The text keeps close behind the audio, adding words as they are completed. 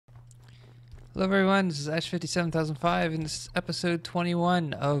Hello everyone, this is Ash57005 and this is episode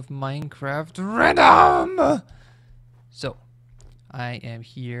 21 of Minecraft RaNdoM! So, I am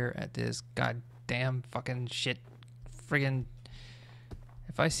here at this goddamn fucking shit friggin...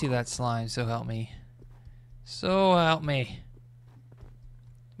 If I see that slime, so help me. So help me.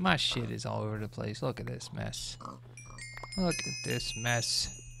 My shit is all over the place. Look at this mess. Look at this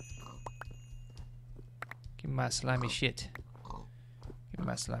mess. Give me my slimy shit. Give me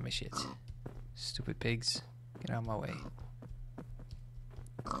my slimy shit. Stupid pigs. Get out of my way.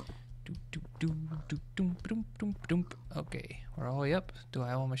 Okay, we're all the way up. Do I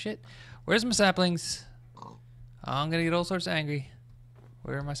have all my shit? Where's my saplings? I'm gonna get all sorts of angry.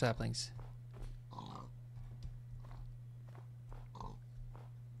 Where are my saplings?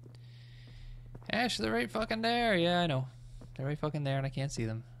 Ash, they're right fucking there. Yeah, I know. They're right fucking there and I can't see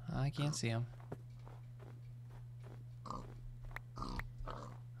them. I can't see them.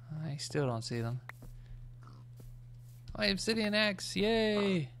 I still don't see them. Oh, obsidian axe!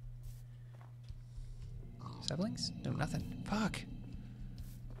 Yay! Saplings? No, nothing. Fuck!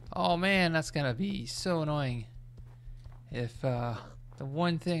 Oh man, that's gonna be so annoying. If, the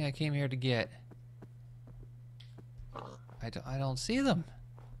one thing I came here to get... I don't see them.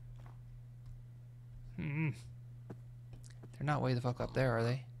 They're not way the fuck up there, are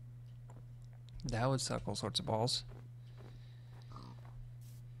they? That would suck all sorts of balls.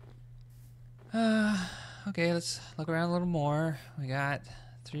 Okay, let's look around a little more. We got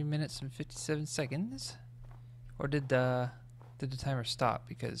 3 minutes and 57 seconds. Or did the timer stop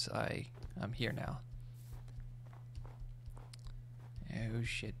because I'm here now? Oh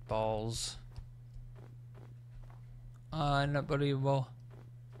shit balls. Unbelievable.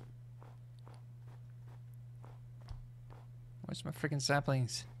 Where's my freaking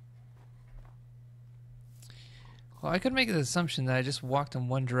saplings? Well, I could make the assumption that I just walked in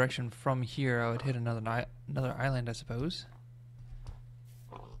one direction from here. I would hit another island, I suppose.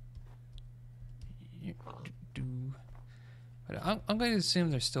 But I'm going to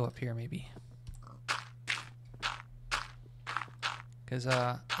assume they're still up here, maybe. Because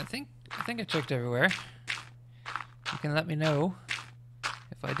I think I checked everywhere. You can let me know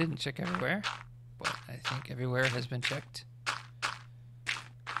if I didn't check everywhere, but I think everywhere has been checked.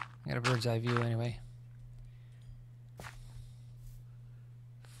 I got a bird's eye view anyway.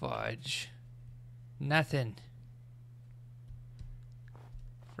 Fudge. Nothing.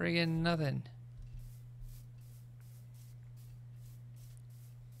 Friggin' nothing.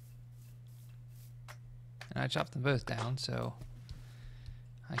 And I chopped them both down, so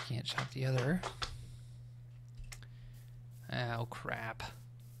I can't chop the other. Oh, crap.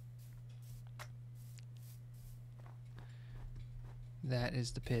 That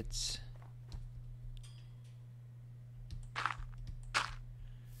is the pits.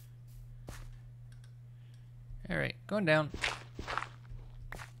 Alright, going down.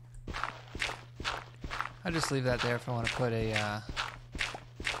 I'll just leave that there if I want to put a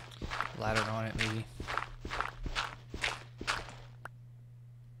ladder on it, maybe.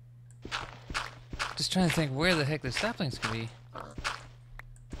 Just trying to think where the heck the saplings could be.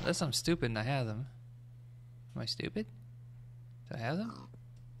 Unless I'm stupid and I have them. Am I stupid? Do I have them?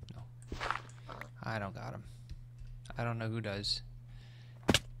 No. I don't got them. I don't know who does.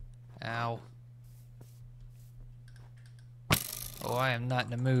 Ow. Oh, I am not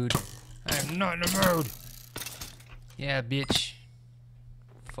in the mood. I am not in the mood. Yeah, bitch.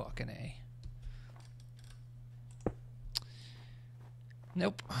 Fucking A.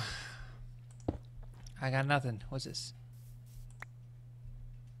 Nope. I got nothing. What's this?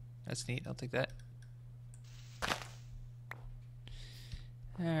 That's neat. I'll take that.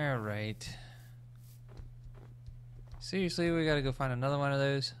 Alright. Seriously, we gotta go find another one of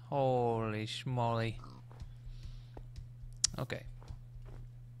those? Holy schmoly. Okay.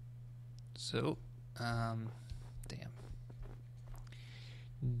 So, damn.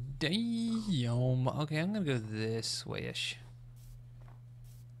 Damn. Okay, I'm gonna go this way-ish.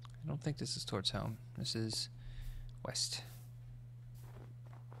 I don't think this is towards home. This is west.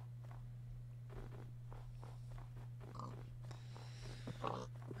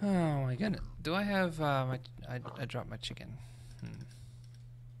 Oh my goodness. Do I have I dropped my chicken.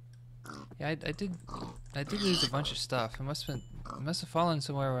 Yeah, I did lose a bunch of stuff. It must have fallen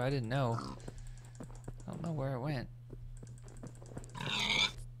somewhere where I didn't know. I don't know where it went.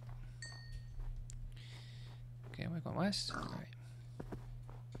 Okay, am I going west? Alright.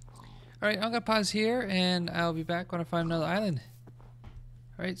 Alright, I'm gonna pause here and I'll be back when I find another island.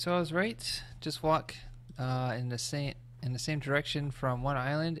 Alright, so I was right. Just walk in the same direction from one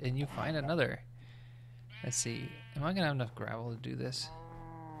island and you find another. Let's see. Am I gonna have enough gravel to do this?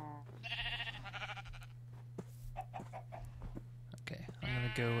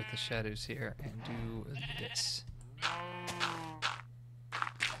 gonna go with the shadows here and do this.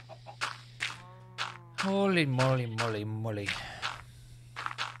 Holy moly, moly, moly.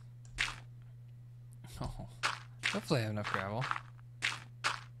 Oh, hopefully I have enough gravel.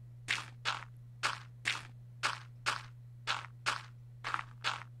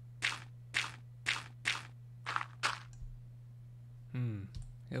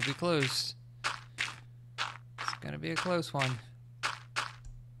 It'll be close. It's gonna be a close one.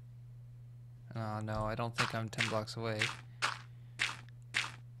 Oh no, I don't think I'm 10 blocks away.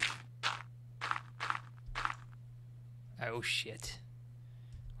 Oh shit.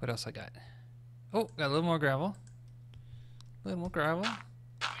 What else I got? Oh, got a little more gravel. A little more gravel.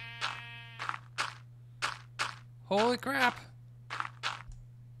 Holy crap!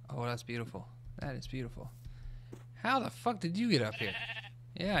 Oh, that's beautiful. That is beautiful. How the fuck did you get up here?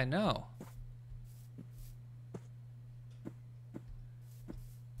 Yeah, I know.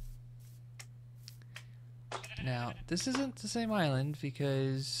 Now, this isn't the same island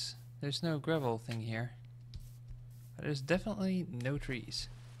because there's no gravel thing here. But there's definitely no trees.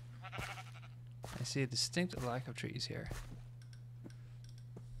 I see a distinct lack of trees here.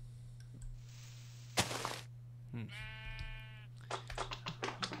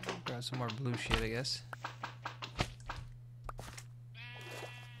 Grab some more blue shit, I guess.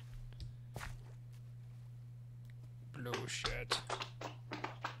 Blue shit.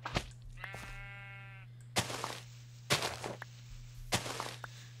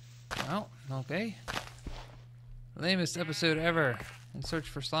 Well, okay. Lamest episode ever. In search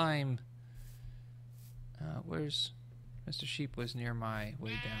for slime. Where's Mr. Sheep? Was near my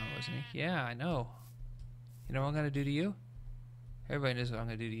way down, wasn't he? Yeah, I know. You know what I'm gonna do to you? Everybody knows what I'm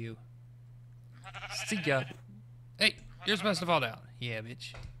gonna do to you. See ya. Hey, you're supposed to fall down. Yeah,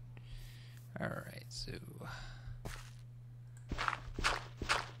 bitch. Alright, so.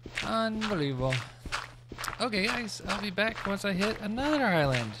 Unbelievable. Okay, guys, I'll be back once I hit another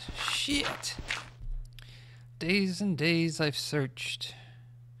island. Shit. Days and days I've searched.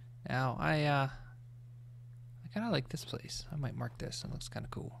 Now, I kind of like this place. I might mark this. It looks kind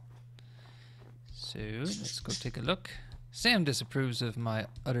of cool. So, let's go take a look. Sam disapproves of my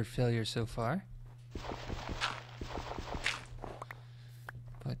utter failure so far.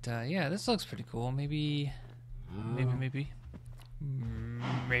 But, yeah, this looks pretty cool. Maybe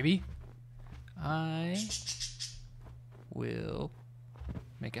I will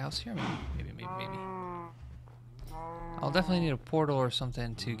make a house here. Maybe. I'll definitely need a portal or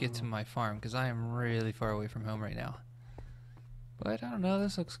something to get to my farm because I am really far away from home right now. But I don't know,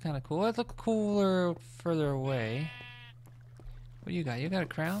 this looks kind of cool. It looked cooler further away. What do you got? You got a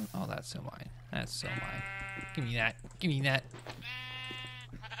crown? Oh, that's so mine. That's so mine. Give me that. Give me that.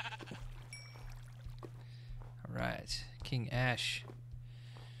 Alright. King Ash.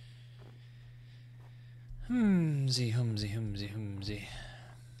 Humsy.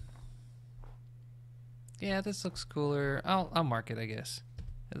 Yeah, this looks cooler. I'll mark it, I guess.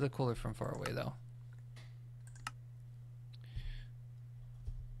 It looks cooler from far away, though.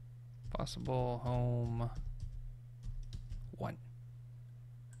 Possible home 1.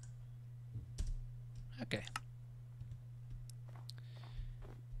 Okay.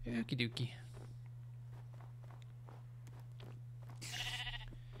 Okie dokie.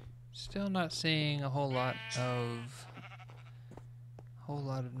 Still not seeing a whole lot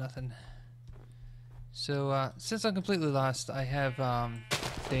of nothing. So since I'm completely lost, I have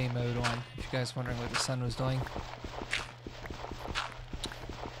day mode on. If you guys wondering what the sun was doing,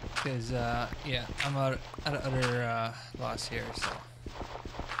 because yeah, I'm at utter loss here, so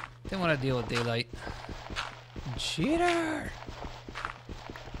didn't want to deal with daylight. Cheater!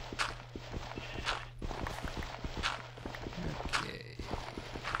 Okay.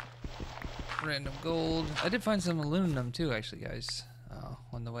 Random gold. I did find some aluminum too, actually, guys,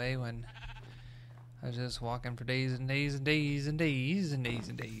 on the way when I was just walking for days and days and days and days and days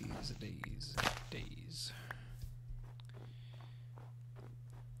and days and days and days.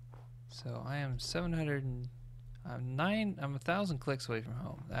 So I am 700 and I'm 1,000 clicks away from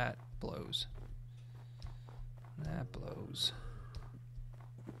home. That blows. That blows.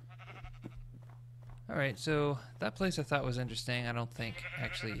 Alright, so that place I thought was interesting, I don't think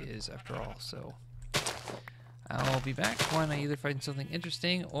actually is after all, so I'll be back when I either find something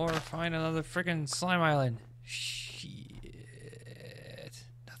interesting or find another freaking slime island. Shit.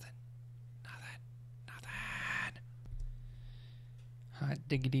 Nothing. Hot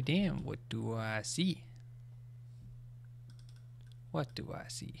diggity damn, what do I see? What do I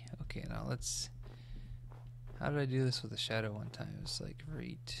see? Okay, now let's... How did I do this with the shadow one time? It was like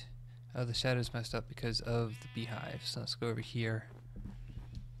right... Oh, the shadow's messed up because of the beehive. So let's go over here.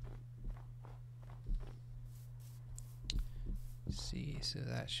 Let's see, so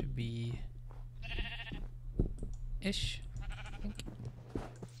that should be ish, I think.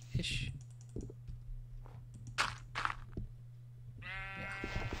 Ish. Yeah.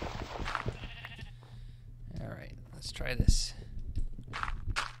 Alright, let's try this.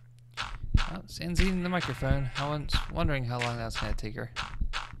 Oh, San's eating the microphone. I was wondering how long that's going to take her.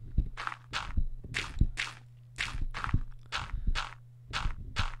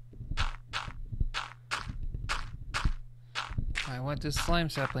 I went to slime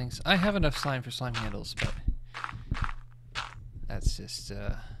saplings. I have enough slime for slime handles, but that's just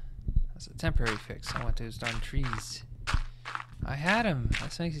that's a temporary fix. I want those darn trees. I had him.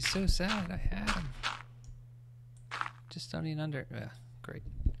 That makes me so sad. I had him. Just don't even great.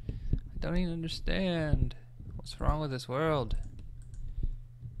 I don't even understand what's wrong with this world.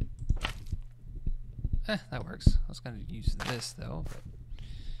 That works. I was gonna use this though, but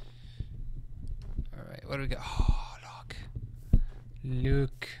all right. What do we got? Oh, look.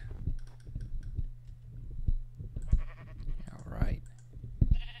 Look. Alright.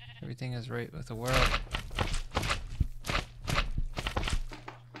 Everything is right with the world.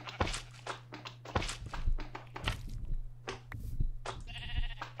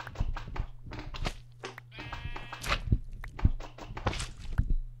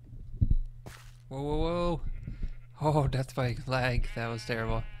 Whoa, whoa, whoa. Oh, death by lag. That was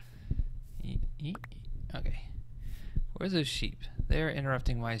terrible. Okay. Where's those sheep? They're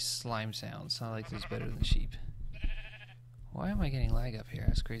interrupting my slime sounds. I like those better than sheep. Why am I getting lag up here?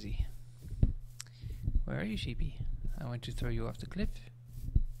 That's crazy. Where are you, sheepy? I want to throw you off the cliff.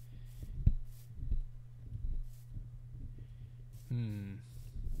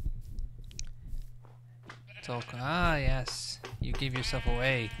 Talk. Ah, yes. You gave yourself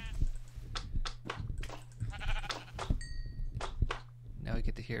away. Now we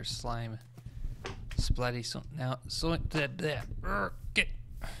get to hear slime. Splatty. So now, get.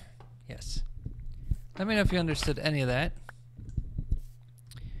 Yes. Let me know if you understood any of that.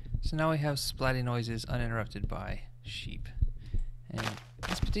 So now we have splatty noises uninterrupted by sheep. And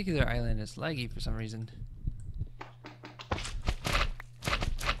this particular island is laggy for some reason.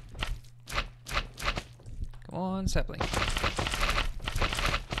 Come on, sapling.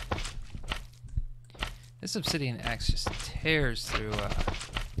 This obsidian axe just tears through,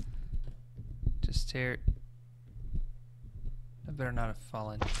 I better not have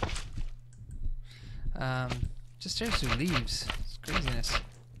fallen. Just tears through leaves. It's craziness.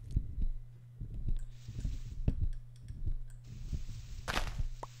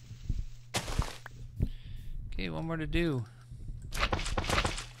 Okay, one more to do.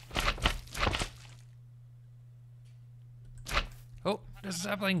 Oh, there's a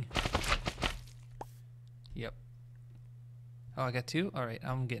sapling. Yep. Oh, I got two? Alright,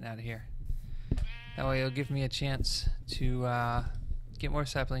 I'm getting out of here. That way it'll give me a chance to get more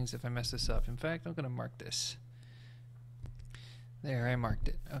saplings if I mess this up. In fact, I'm going to mark this. There, I marked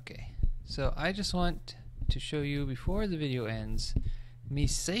it. Okay. So I just want to show you before the video ends me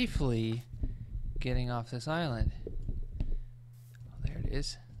safely getting off this island. Oh, there it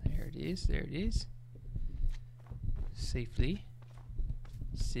is. There it is. There it is. Safely.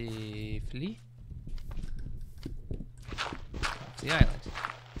 Safely. Off the island.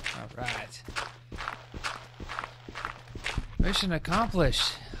 Alright. Mission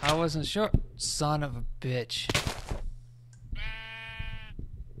accomplished. I wasn't sure. Son of a bitch.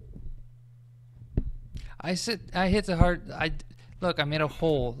 I hit the hard. Look. I made a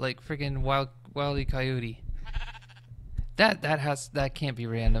hole like freaking Wile E. Coyote. That can't be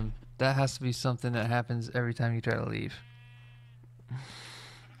random. That has to be something that happens every time you try to leave.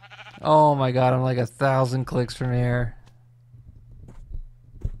 Oh my god! I'm like 1,000 clicks from here.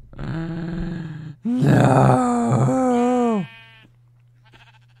 No.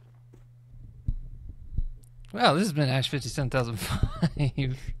 Well, this has been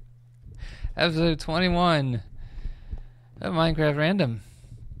Ash57005. Episode 21 of Minecraft Random.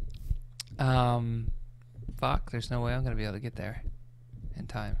 Fuck, there's no way I'm gonna be able to get there in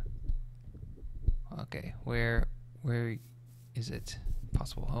time. Okay, where is it?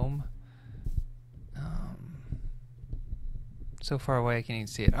 Possible home? So far away I can't even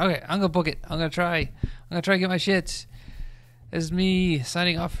see it. Okay, I'm gonna book it. I'm gonna try to get my shit. This is me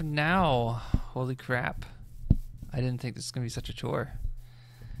signing off for now. Holy crap. I didn't think this was gonna be such a chore.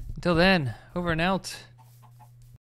 Until then, over and out.